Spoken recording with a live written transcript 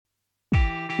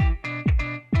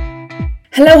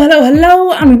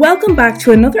Hello, and welcome back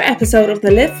to another episode of the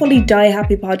Live Fully Die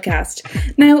Happy podcast.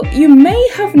 Now, you may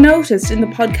have noticed in the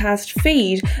podcast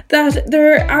feed that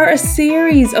there are a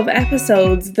series of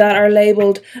episodes that are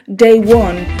labelled Day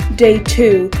 1, Day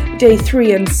 2, Day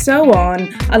 3, and so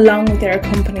on, along with their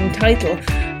accompanying title.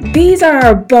 These are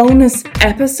our bonus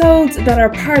episodes that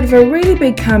are part of a really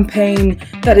big campaign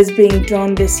that is being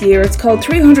done this year. It's called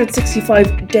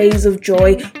 365 Days of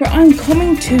Joy, where I'm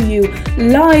coming to you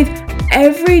live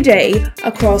every day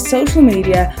across social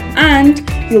media, and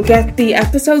you'll get the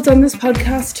episodes on this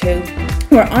podcast too,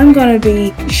 where I'm going to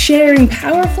be sharing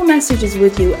powerful messages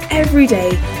with you every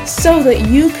day so that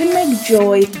you can make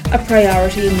joy a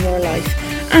priority in your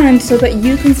life, and so that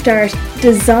you can start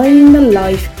designing the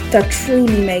life that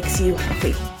truly makes you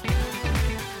happy.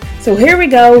 So here we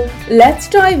go, let's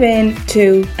dive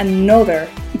into another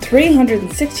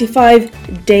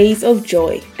 365 Days of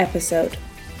Joy episode.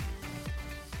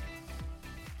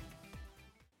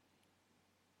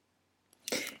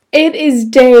 It is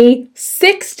day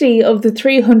 60 of the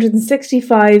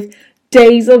 365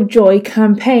 Days of Joy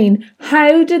campaign.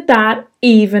 How did that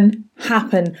even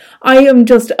happen? I am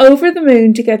just over the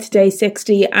moon to get to day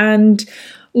 60, and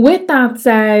with that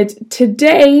said,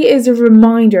 today is a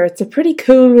reminder. It's a pretty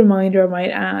cool reminder, I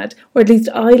might add, or at least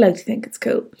I like to think it's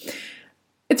cool.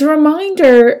 It's a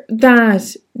reminder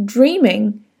that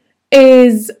dreaming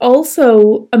is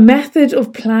also a method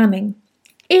of planning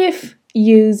if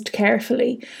used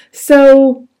carefully.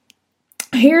 So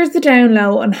here's the down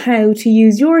low on how to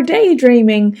use your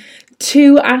daydreaming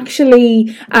to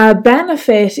actually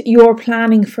benefit your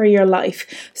planning for your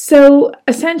life. So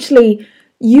essentially,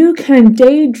 you can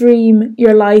daydream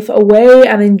your life away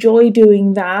and enjoy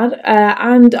doing that.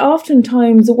 And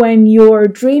oftentimes when you're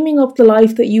dreaming up the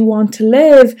life that you want to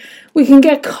live, we can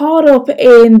get caught up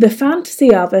in the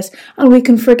fantasy of it and we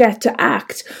can forget to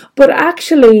act. But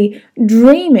actually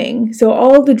dreaming, so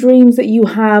all the dreams that you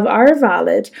have are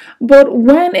valid, but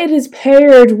when it is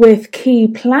paired with key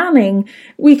planning,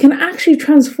 we can actually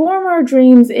transform our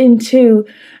dreams into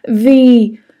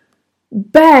the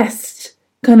best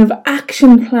kind of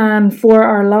action plan for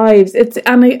our lives. It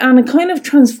kind of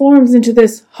transforms into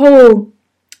this whole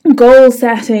goal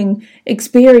setting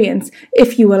experience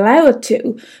if you allow it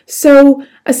to. So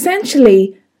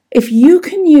essentially, if you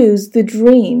can use the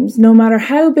dreams, no matter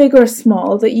how big or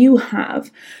small, that you have,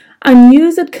 and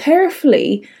use it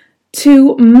carefully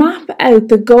to map out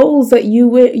the goals that you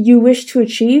wish to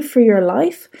achieve for your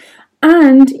life,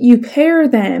 and you pair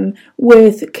them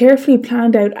with carefully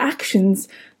planned out actions,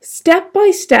 step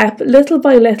by step, little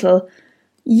by little,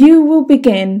 you will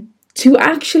begin to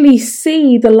actually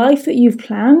see the life that you've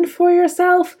planned for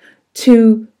yourself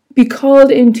to be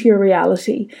called into your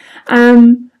reality.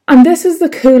 And this is the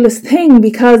coolest thing,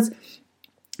 because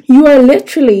you are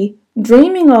literally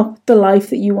dreaming up the life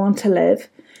that you want to live,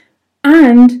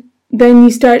 and then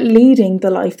you start leading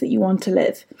the life that you want to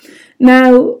live.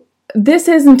 Now, this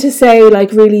isn't to say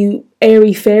like really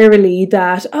airy-fairily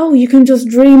that, oh, you can just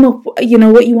dream up, what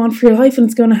you want for your life and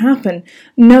it's going to happen.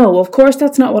 No, of course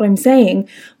that's not what I'm saying.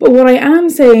 But what I am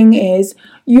saying is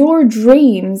your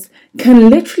dreams can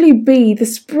literally be the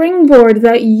springboard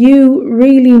that you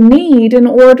really need in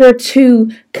order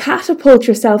to catapult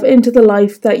yourself into the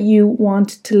life that you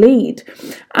want to lead.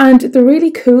 And the really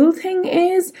cool thing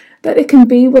is that it can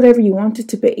be whatever you want it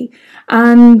to be.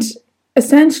 And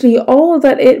essentially, all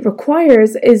that it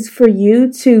requires is for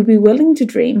you to be willing to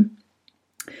dream,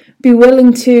 be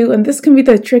willing to, and this can be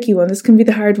the tricky one, this can be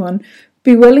the hard one,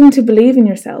 be willing to believe in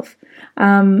yourself.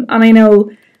 And I know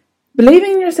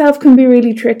believing in yourself can be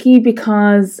really tricky,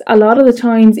 because a lot of the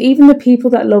times, even the people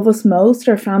that love us most,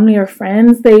 our family or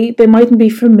friends, they mightn't be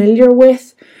familiar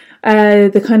with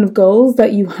the kind of goals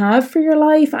that you have for your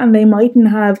life, and they mightn't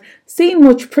have seen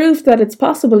much proof that it's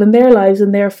possible in their lives,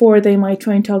 and therefore they might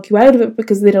try and talk you out of it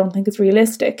because they don't think it's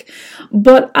realistic.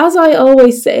 But as I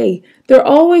always say, there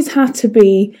always had to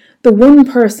be the one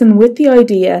person with the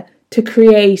idea to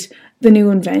create the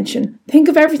new invention. Think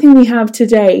of everything we have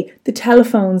today, the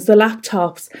telephones, the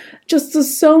laptops, just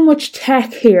there's so much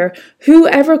tech here.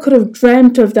 Whoever could have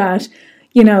dreamt of that,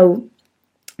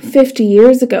 50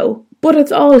 years ago? But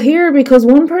it's all here because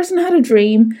one person had a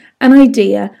dream, an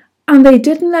idea, and they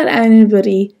didn't let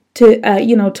anybody to,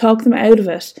 talk them out of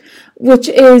it, which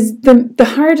is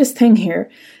the hardest thing here.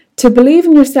 To believe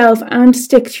in yourself and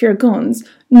stick to your guns,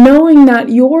 knowing that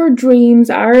your dreams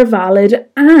are valid,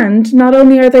 and not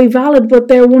only are they valid, but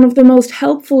they're one of the most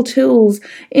helpful tools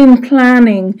in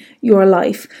planning your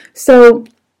life. So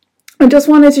I just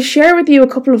wanted to share with you a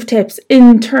couple of tips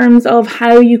in terms of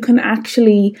how you can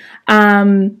actually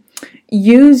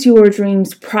use your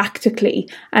dreams practically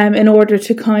in order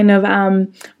to kind of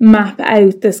map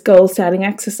out this goal setting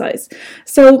exercise.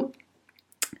 So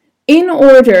in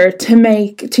order to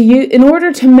make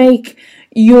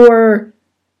your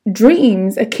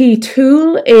dreams a key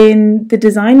tool in the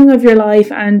designing of your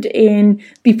life and in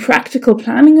the practical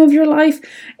planning of your life,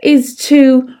 is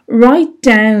to write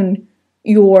down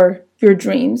your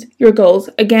dreams, your goals.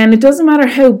 Again, it doesn't matter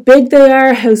how big they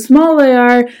are, how small they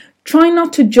are. Try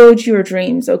not to judge your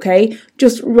dreams, okay?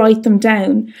 Just write them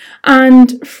down.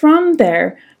 And from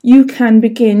there, you can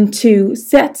begin to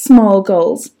set small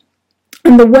goals.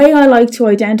 And the way I like to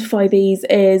identify these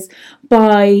is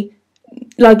by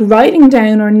writing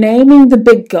down or naming the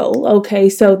big goal, okay,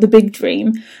 so the big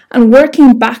dream, and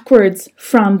working backwards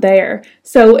from there.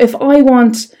 So if I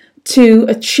want to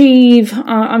achieve,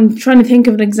 I'm trying to think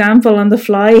of an example on the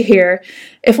fly here.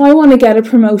 If I want to get a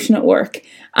promotion at work,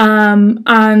 and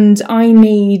I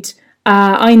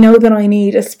know that I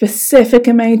need a specific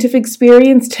amount of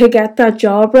experience to get that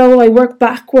job role, I work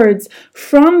backwards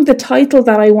from the title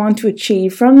that I want to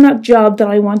achieve, from that job that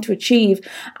I want to achieve,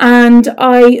 and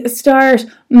I start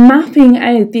mapping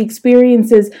out the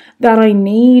experiences that I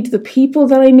need, the people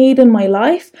that I need in my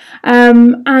life,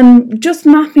 and just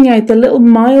mapping out the little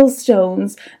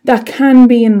milestones that can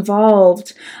be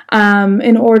involved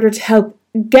in order to help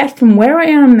get from where I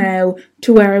am now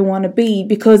to where I want to be.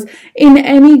 Because in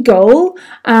any goal,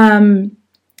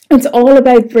 it's all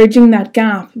about bridging that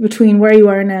gap between where you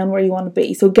are now and where you want to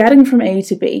be. So getting from A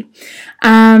to B.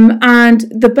 And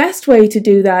the best way to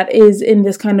do that is in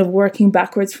this kind of working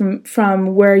backwards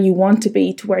from where you want to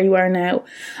be to where you are now.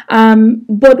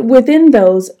 But within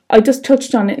those, I just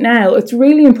touched on it now, it's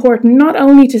really important not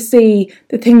only to see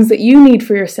the things that you need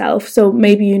for yourself. So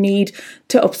maybe you need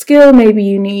to upskill, maybe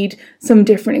you need some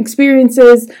different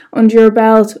experiences under your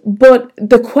belt, but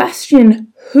the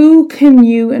question, who can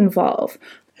you involve?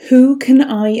 Who can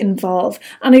I involve?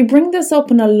 And I bring this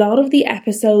up in a lot of the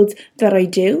episodes that I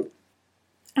do.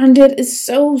 And it is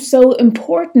so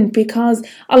important because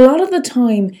a lot of the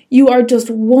time you are just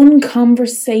one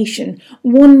conversation,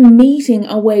 one meeting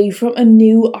away from a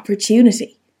new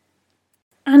opportunity.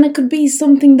 And it could be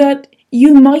something that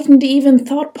you mightn't even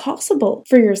thought possible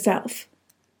for yourself.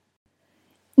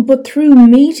 But through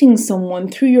meeting someone,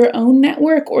 through your own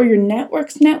network or your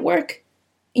network's network,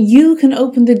 you can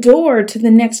open the door to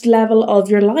the next level of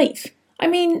your life. I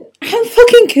mean, how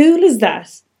fucking cool is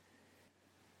that?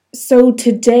 So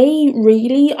today,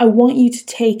 really, I want you to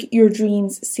take your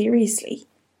dreams seriously.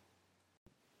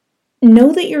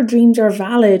 Know that your dreams are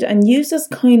valid and use this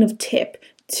kind of tip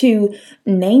to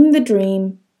name the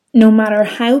dream, no matter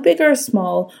how big or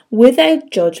small, without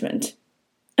judgment.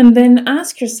 And then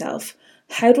ask yourself,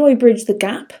 how do I bridge the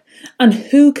gap? And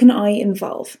who can I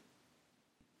involve?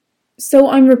 So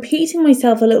I'm repeating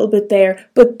myself a little bit there,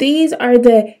 but these are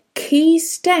the key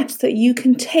steps that you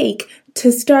can take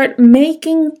to start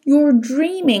making your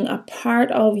dreaming a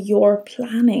part of your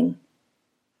planning.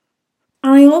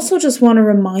 And I also just want to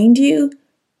remind you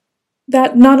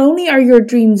that not only are your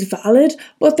dreams valid,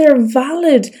 but they're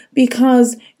valid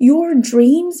because your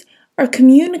dreams are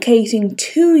communicating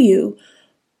to you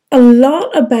a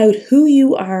lot about who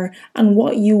you are and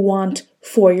what you want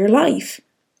for your life.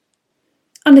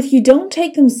 And if you don't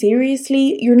take them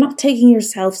seriously, you're not taking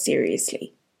yourself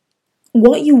seriously.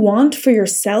 What you want for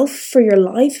yourself, for your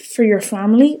life, for your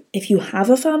family, if you have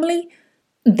a family,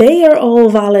 they are all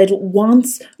valid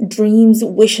wants, dreams,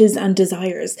 wishes, and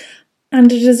desires.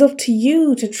 And it is up to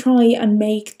you to try and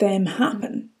make them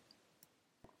happen.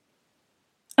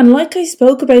 And like I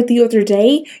spoke about the other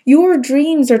day, your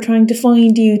dreams are trying to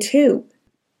find you too.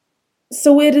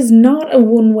 So it is not a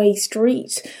one-way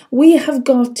street. We have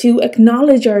got to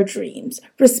acknowledge our dreams,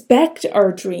 respect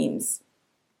our dreams.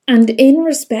 And in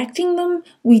respecting them,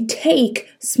 we take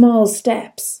small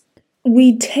steps.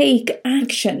 We take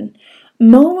action,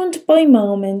 moment by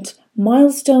moment,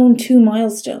 milestone to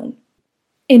milestone,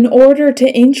 in order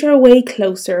to inch our way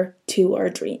closer to our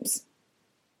dreams.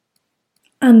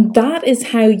 And that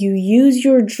is how you use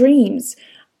your dreams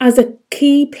as a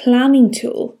key planning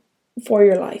tool for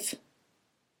your life.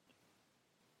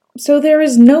 So there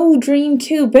is no dream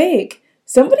too big.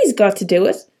 Somebody's got to do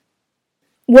it.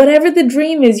 Whatever the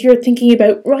dream is you're thinking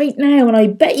about right now, and I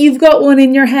bet you've got one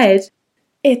in your head,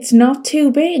 it's not too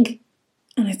big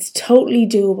and it's totally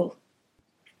doable.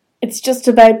 It's just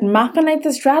about mapping out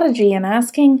the strategy and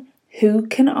asking, who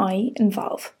can I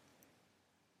involve?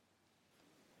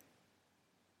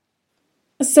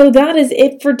 So that is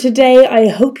it for today. I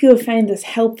hope you have found this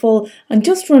helpful, and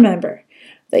just remember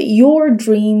that your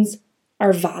dreams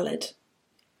are valid.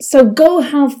 So go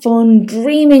have fun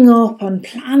dreaming up and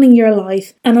planning your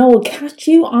life, and I will catch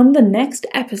you on the next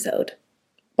episode.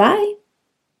 Bye.